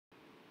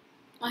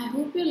I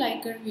hope you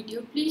like our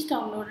video. Please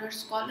download our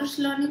Scholars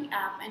Learning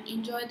app and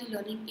enjoy the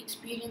learning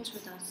experience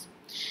with us.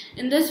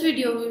 In this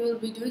video, we will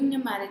be doing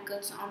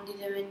numericals on the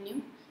revenue,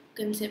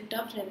 concept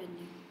of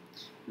revenue.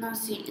 Now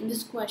see, in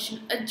this question,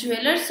 a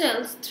jeweler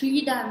sells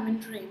 3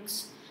 diamond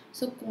rings.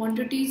 So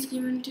quantity is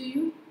given to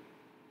you.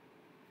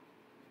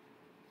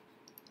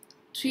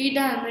 3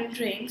 diamond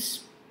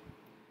rings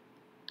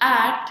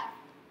at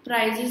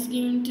price is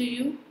given to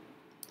you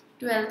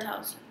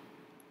 12,000.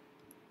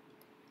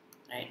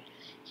 Right.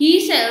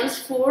 He sells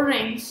 4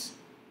 rings.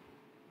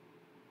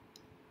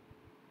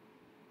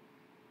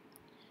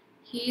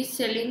 He is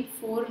selling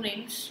 4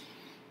 rings.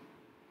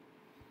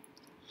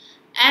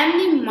 And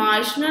the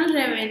marginal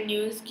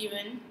revenue is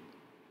given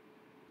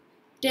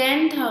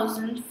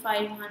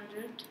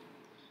 10,500.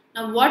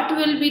 Now what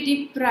will be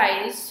the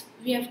price?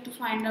 We have to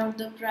find out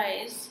the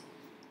price.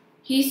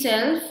 He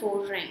sells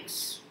 4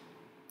 rings.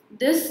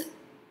 This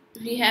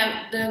we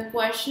have the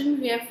question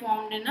we have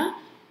formed in a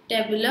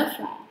tabular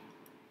form.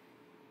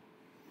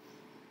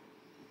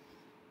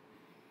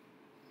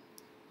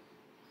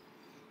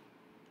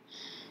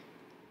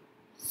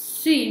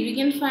 See, we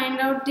can find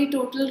out the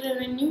total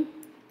revenue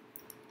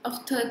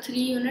of 3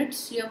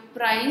 units. Your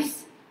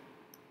price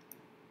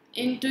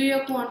into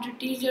your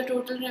quantity is your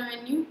total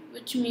revenue,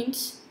 which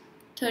means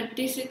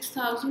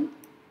 36,000.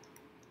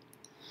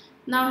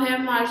 Now here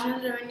marginal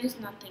revenue is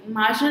nothing.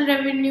 Marginal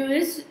revenue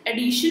is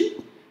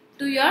addition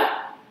to your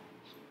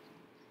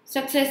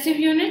successive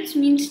units,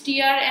 means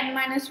TRN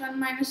minus 1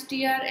 minus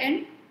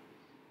TRN.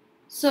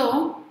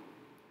 So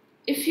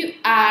if you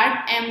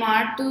add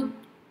MR to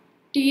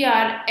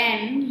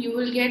TRN, you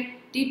will get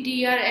the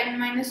TRN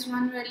minus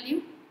 1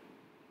 value,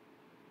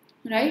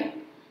 right?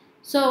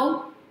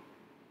 So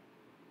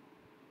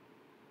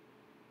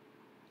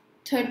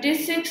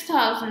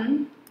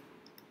 36,000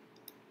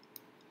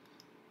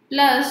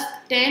 plus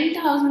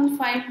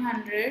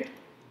 10,500,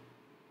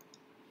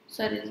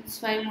 sorry, it's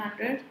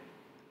 500,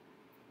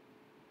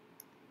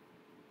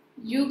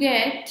 you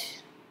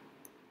get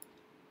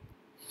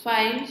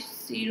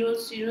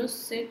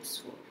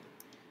 50064.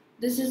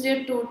 This is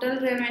your total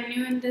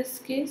revenue in this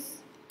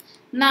case.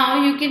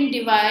 Now you can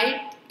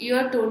divide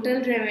your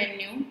total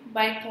revenue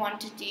by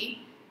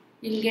quantity.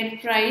 You'll get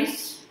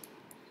price,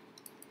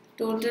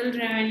 total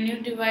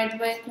revenue divided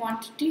by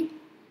quantity.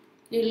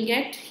 You'll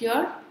get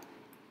your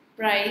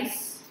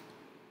price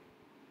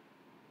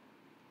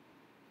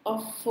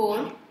of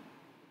 4.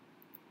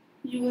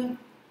 You will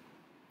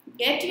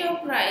get your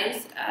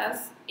price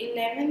as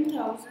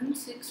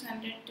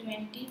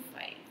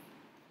 11,625.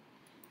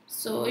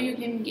 So you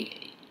can get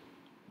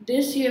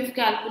this, you have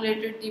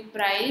calculated the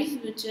price,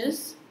 which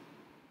is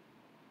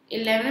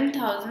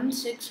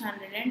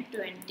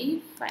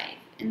 11,625.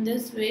 In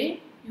this way,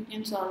 you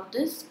can solve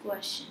this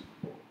question.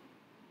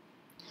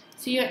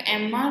 So your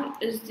MR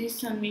is the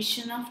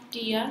summation of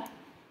TR,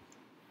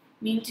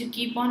 means you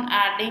keep on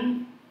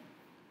adding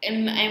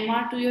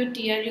MR to your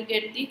TR, you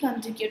get the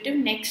consecutive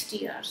next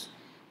TRs.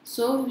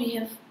 So we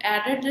have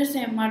added this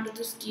MR to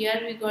this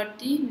TR, we got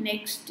the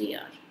next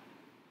TR,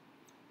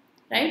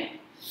 right?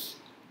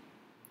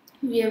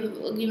 We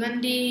have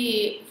given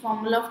the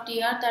formula of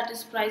TR, that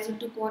is price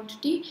into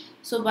quantity.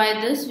 So by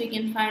this we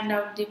can find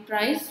out the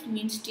price,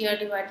 means TR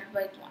divided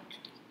by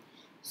quantity.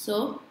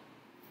 So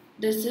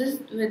this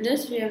is, with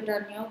this we have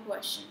done your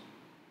question.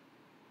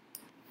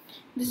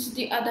 This is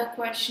the other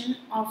question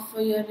of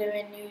your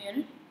revenue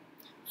unit.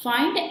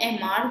 Find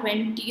MR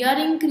when TR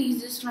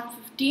increases from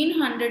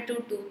 1500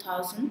 to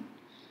 2000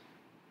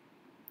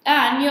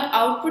 and your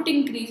output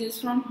increases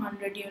from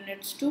 100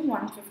 units to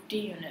 150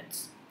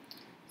 units.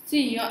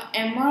 See, your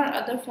MR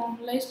other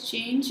formula is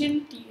change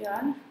in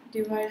TR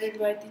divided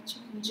by the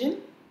change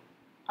in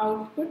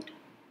output.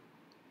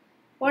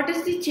 What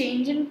is the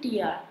change in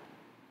TR?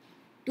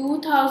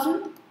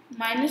 2000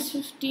 minus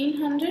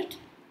 1500,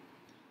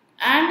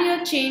 and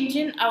your change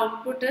in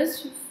output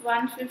is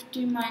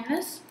 150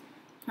 minus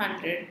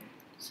 100.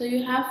 So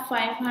you have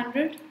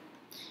 500.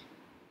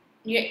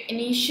 Your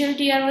initial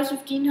TR was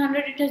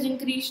 1500, it has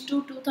increased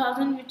to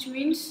 2000, which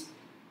means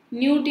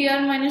new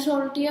TR minus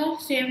old TR.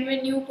 Same way,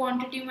 new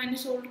quantity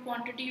minus old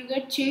quantity, you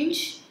get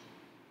change.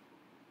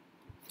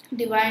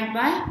 Divide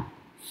by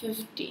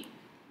 50.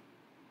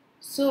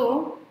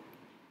 So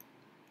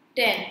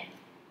 10.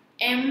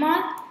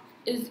 MR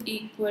is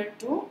equal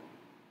to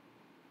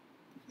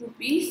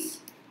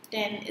rupees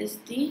 10 is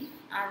the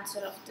answer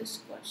of this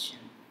question.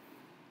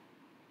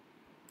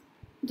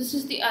 This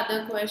is the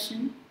other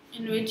question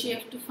in which you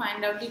have to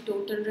find out the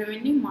total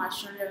revenue,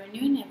 marginal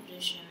revenue and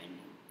average revenue.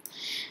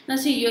 Now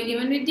see, you are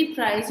given with the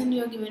price and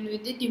you are given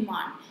with the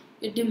demand.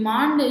 Your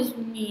demand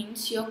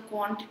means your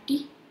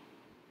quantity,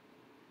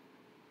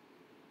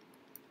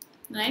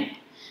 right?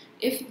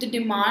 If the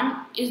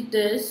demand is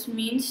this,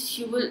 means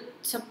you will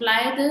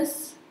supply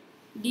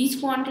these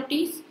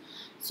quantities.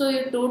 So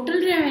your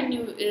total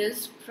revenue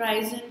is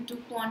price into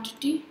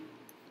quantity,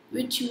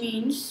 which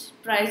means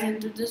price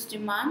into this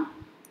demand,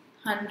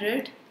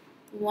 100,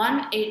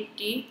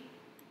 180,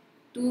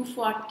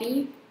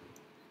 240,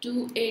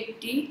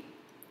 280,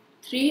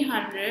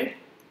 300,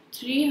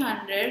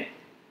 300,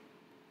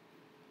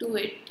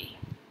 280,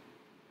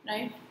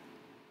 right?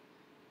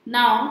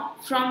 Now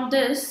from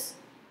this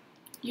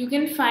you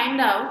can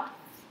find out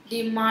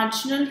the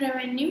marginal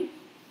revenue.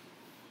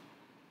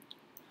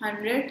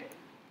 100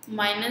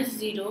 minus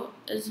 0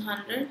 is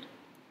 100,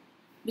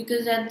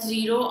 because at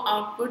 0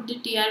 output the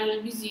TR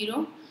will be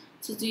 0,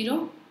 so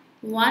 0.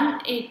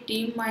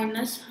 180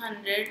 minus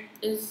 100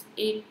 is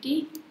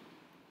 80.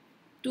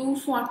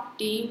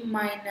 240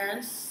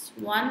 minus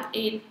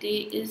 180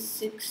 is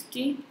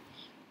 60.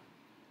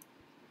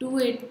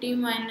 280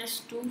 minus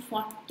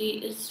 240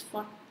 is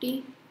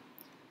 40.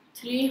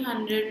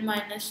 300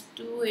 minus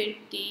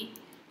 280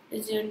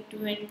 is your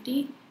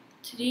 20.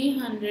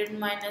 300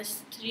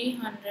 minus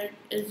 300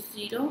 is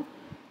 0.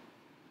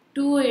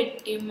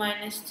 280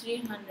 minus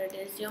 300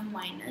 is your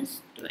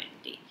minus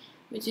 20,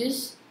 which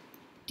is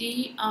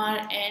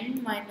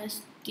TRN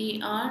minus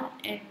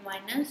TRN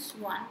minus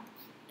 1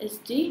 is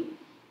the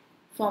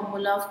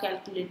formula of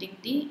calculating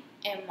the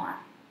MR.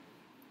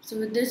 So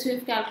with this we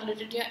have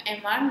calculated your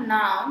MR.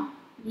 Now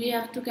we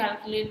have to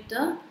calculate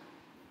the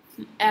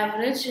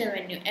average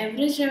revenue.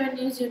 Average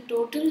revenue is your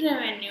total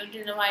revenue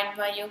divided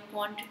by your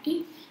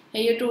quantity.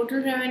 Here your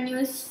total revenue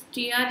is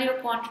TR, your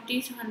quantity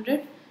is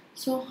 100.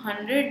 So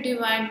 100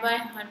 divided by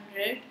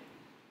 100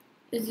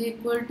 is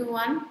equal to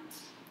 1.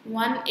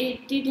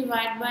 180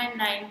 divided by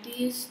 90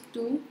 is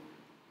 2.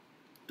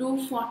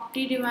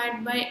 240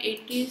 divided by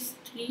 80 is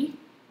 3.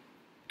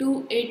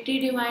 280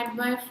 divided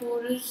by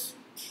 4 is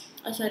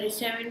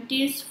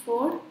 70 is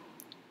 4.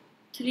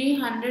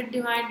 300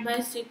 divided by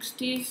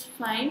 60 is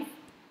 5.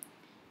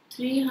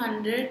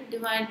 300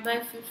 divided by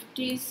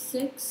 50 is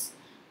 6,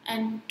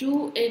 and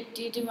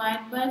 280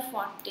 divided by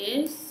 40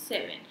 is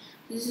 7.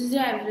 This is the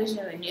average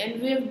revenue,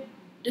 and we have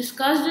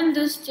discussed in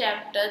this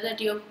chapter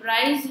that your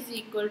price is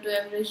equal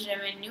to average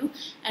revenue,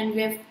 and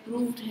we have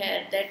proved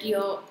here that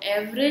your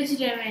average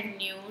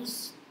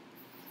revenues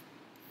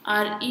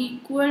are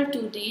equal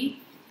to the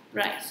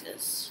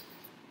prices,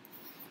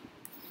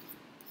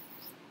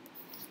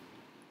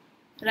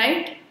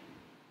 right?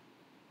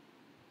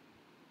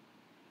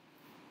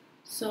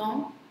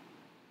 So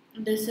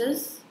this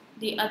is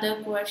the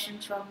other question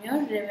from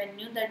your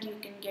revenue that you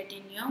can get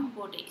in your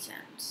board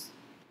exams.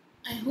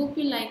 I hope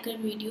you like our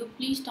video.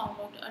 Please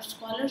download our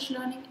Scholars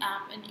Learning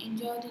app and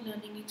enjoy the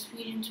learning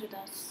experience with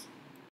us.